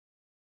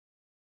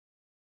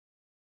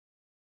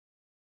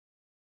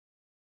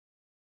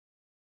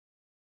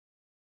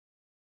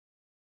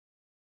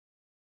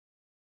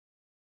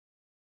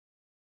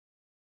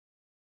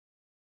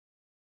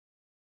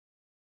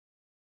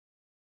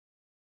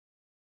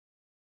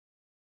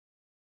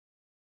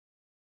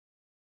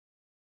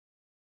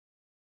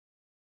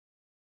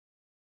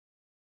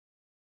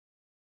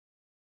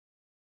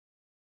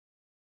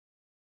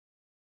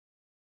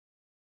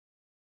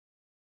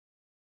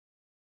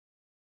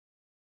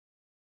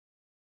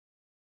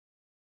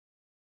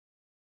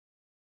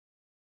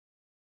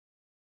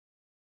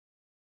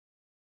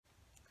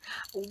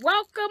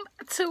Welcome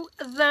to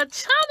the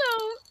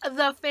channel,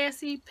 the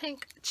Fancy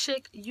Pink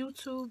Chick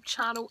YouTube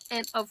channel,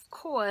 and of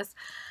course,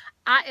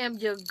 I am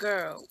your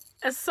girl.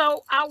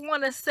 So I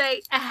want to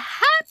say a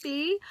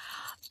happy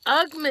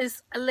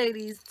Ugmas,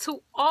 ladies,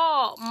 to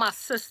all my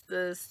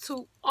sisters,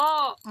 to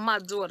all my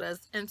daughters,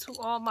 and to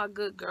all my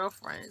good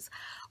girlfriends.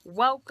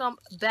 Welcome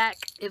back.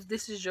 If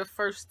this is your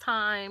first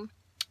time,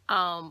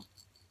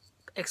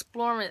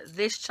 exploring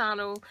this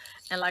channel,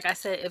 and like I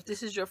said, if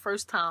this is your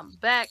first time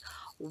back,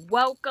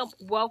 welcome,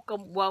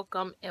 welcome,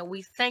 welcome. And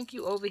we thank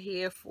you over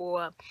here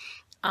for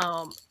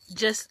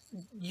just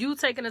you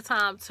taking the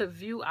time to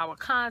view our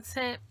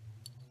content.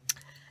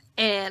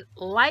 And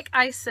like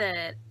I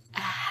said,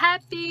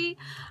 happy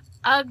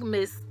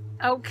Ugmas.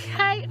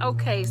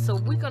 Okay, so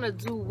we're gonna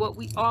do what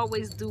we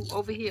always do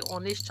over here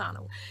on this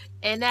channel,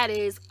 and that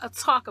is a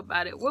talk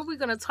about it. What we're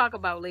gonna talk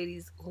about,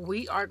 ladies,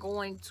 we are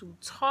going to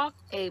talk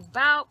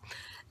about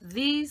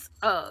these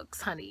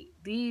Uggs, honey.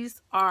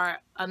 These are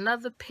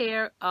another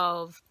pair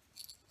of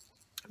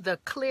the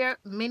clear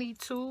mini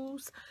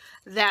twos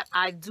that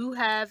I do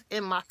have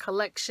in my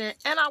collection.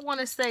 And I want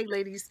to say,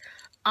 ladies,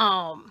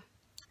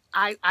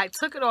 I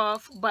took it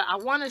off, but I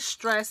want to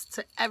stress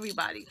to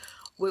everybody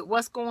with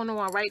what's going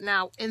on right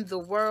now in the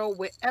world,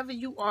 wherever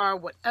you are,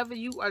 whatever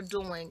you are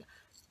doing,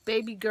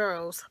 baby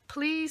girls,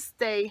 please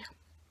stay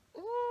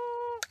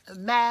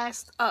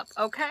masked up,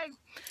 okay?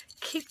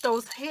 Keep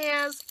those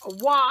hands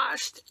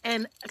washed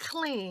and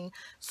clean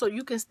so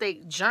you can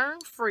stay germ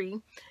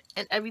free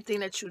in everything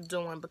that you're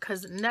doing,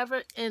 because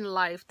never in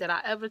life did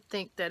I ever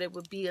think that it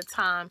would be a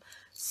time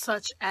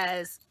such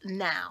as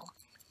now.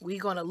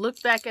 We're going to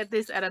look back at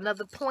this at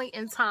another point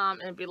in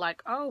time and be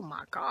like, oh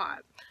my God.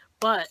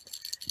 But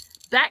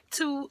back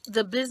to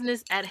the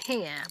business at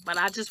hand. But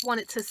I just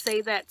wanted to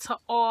say that to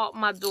all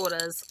my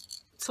daughters,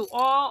 to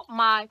all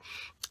my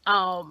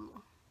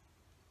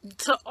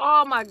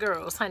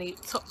girls, honey,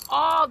 to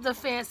all the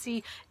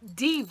fancy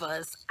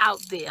divas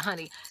out there,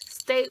 honey,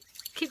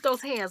 keep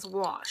those hands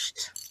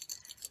washed.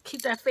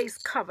 Keep that face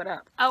covered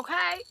up.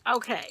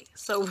 Okay.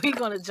 So we're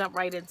gonna jump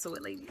right into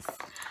it, ladies.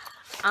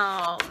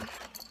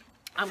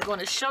 I'm going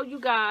to show you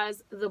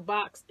guys the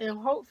box, and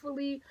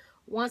hopefully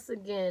once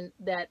again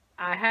that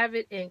I have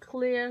it in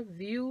clear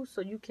view so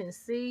you can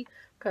see,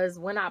 because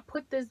when I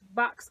put this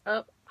box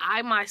up,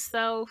 I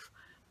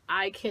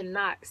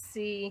cannot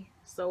see.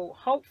 So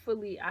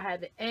hopefully I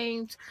have it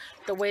aimed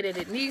the way that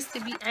it needs to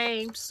be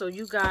aimed so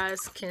you guys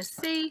can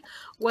see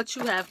what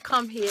you have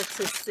come here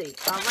to see.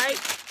 All right.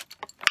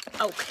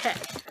 Okay.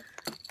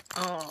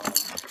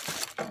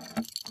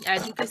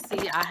 As you can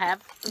see, I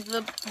have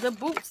the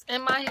boots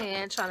in my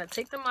hand, trying to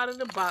take them out of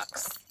the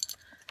box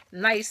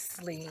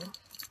nicely.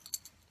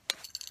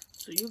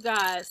 So you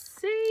guys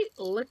see,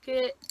 look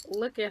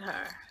at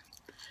her.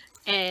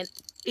 And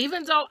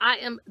even though I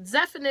am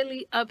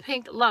definitely a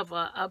pink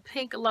lover,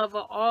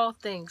 all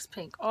things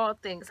pink, all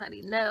things,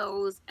 honey,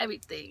 nails,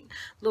 everything.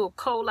 Little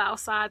cold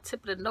outside,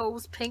 tip of the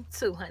nose, pink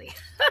too, honey.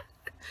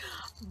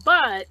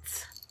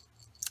 But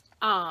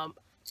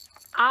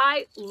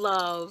I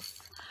love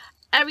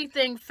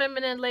everything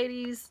feminine,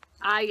 ladies.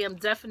 I am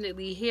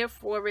definitely here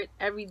for it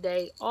every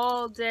day,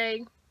 all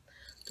day.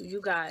 Do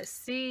you guys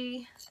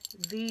see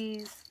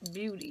these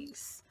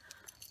beauties?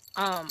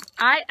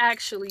 I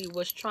actually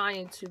was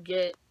trying to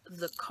get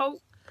the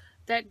coat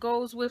that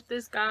goes with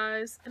this,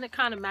 guys, and it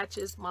kind of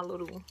matches my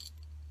little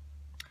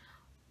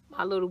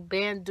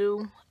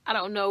bandeau. I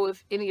don't know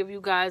if any of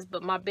you guys,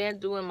 but my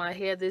bandeau in my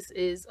hair, this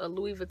is a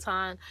Louis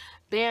Vuitton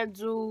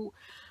bandeau.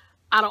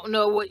 I don't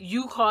know what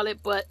you call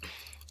it, but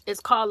it's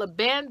called a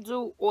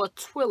bandeau or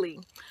twilly.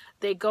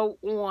 They go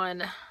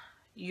on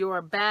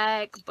your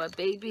bag, but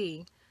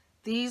baby,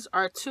 these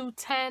are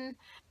 $2.10,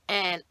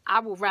 and I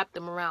will wrap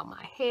them around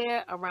my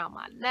hair, around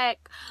my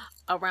neck,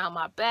 around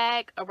my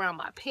bag, around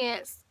my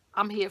pants.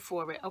 I'm here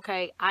for it,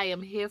 okay? I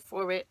am here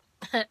for it.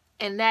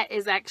 And that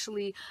is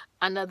actually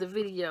another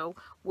video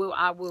where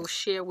I will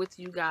share with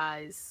you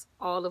guys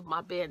all of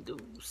my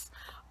bandeaus.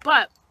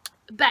 But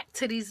back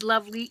to these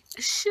lovely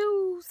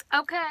shoes,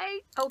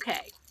 okay?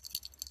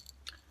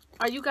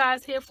 Are you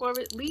guys here for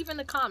it? Leave in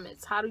the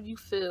comments. How do you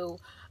feel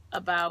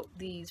about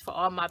these for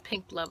all my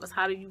pink lovers?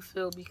 How do you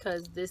feel?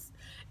 Because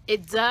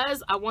it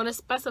does, I want to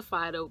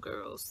specify though,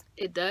 girls,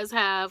 it does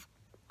have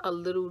a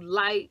little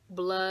light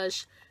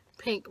blush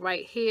pink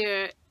right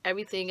here.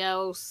 Everything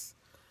else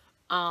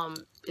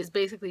is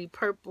basically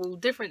purple,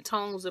 different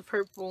tones of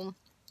purple.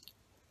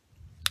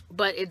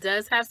 But it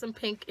does have some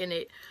pink in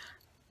it.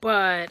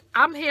 But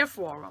I'm here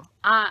for them.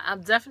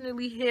 I'm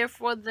definitely here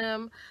for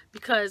them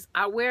because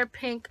I wear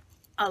pink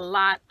a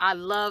lot. I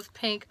love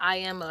pink. I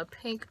am a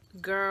pink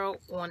girl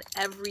on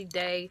every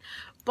day.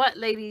 But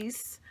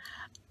ladies,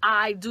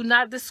 I do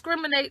not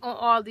discriminate on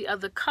all the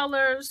other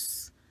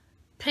colors.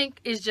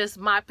 Pink is just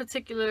my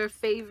particular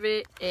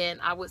favorite, and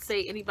I would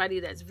say anybody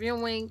that's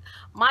viewing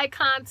my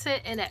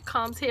content and that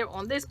comes here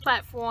on this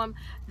platform,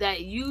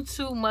 that you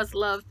too must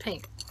love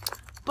pink.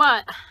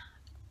 But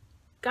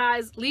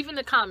guys, leave in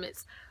the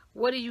comments,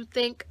 what do you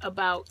think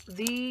about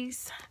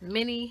these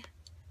mini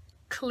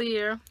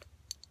clear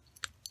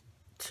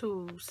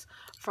twos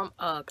from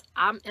Ugg.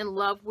 I'm in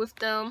love with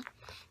them.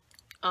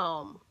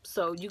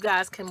 So you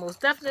guys can most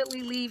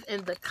definitely leave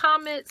in the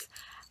comments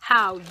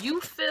how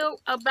you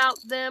feel about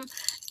them.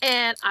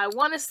 And I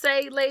want to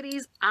say,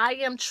 ladies, I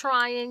am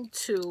trying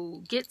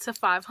to get to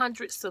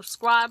 500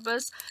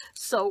 subscribers.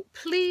 So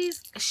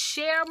please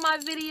share my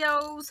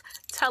videos,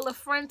 tell a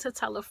friend to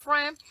tell a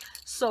friend,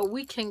 so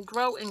we can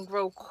grow and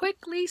grow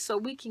quickly, so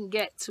we can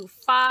get to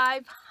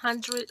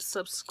 500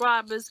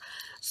 subscribers,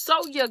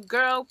 so your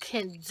girl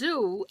can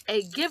do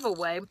a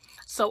giveaway,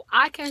 so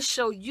I can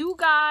show you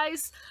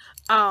guys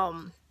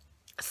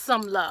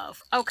some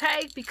love,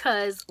 okay?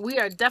 Because we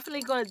are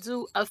definitely going to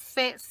do a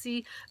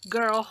fancy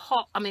girl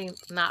haul. I mean,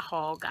 not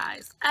haul,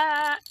 guys.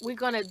 We're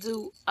going to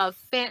do a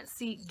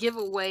fancy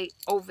giveaway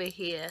over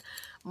here.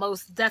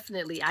 Most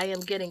definitely. I am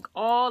getting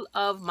all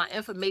of my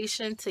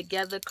information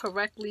together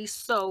correctly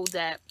so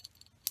that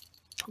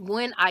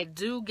when I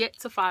do get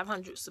to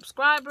 500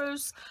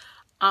 subscribers,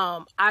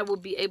 I will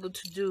be able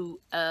to do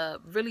a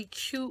really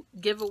cute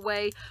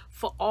giveaway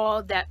for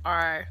all that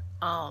are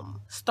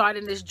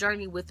starting this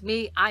journey with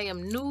me. I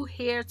am new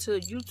here to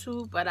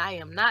YouTube, but I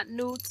am not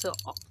new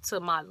to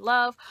my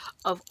love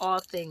of all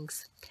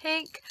things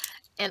pink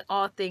and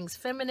all things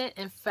feminine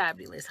and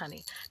fabulous,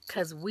 honey,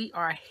 because we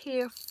are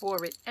here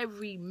for it,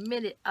 every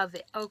minute of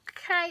it.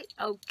 Okay,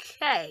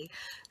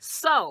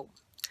 so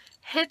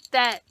hit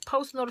that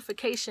post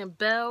notification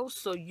bell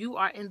so you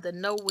are in the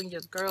know when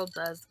your girl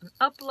does an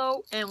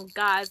upload. And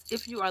guys,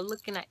 if you are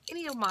looking at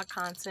any of my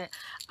content,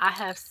 I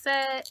have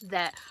said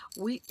that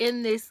we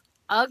in this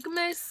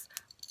Ugmas,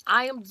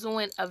 I am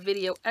doing a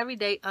video every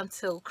day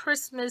until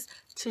Christmas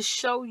to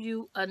show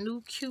you a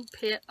new cute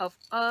pair of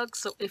Uggs.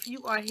 So if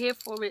you are here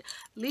for it,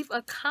 leave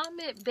a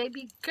comment,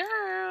 baby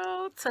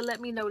girl, to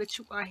let me know that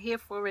you are here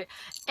for it.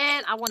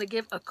 And I want to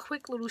give a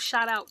quick little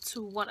shout out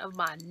to one of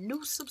my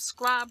new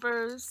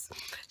subscribers.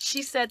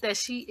 She said that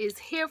she is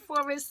here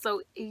for it.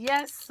 So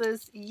yes,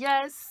 sis,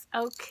 yes.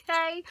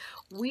 Okay,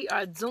 we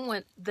are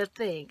doing the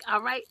thing.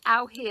 All right,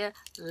 out here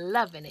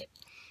loving it.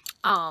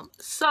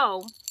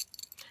 So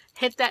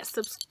hit that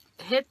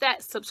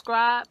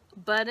subscribe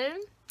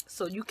button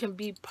so you can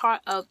be part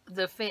of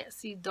the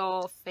Fancy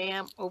Doll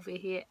fam over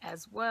here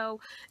as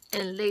well.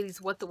 And ladies,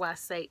 what do I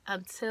say?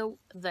 Until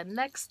the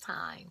next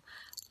time,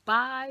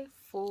 bye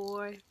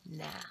for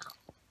now.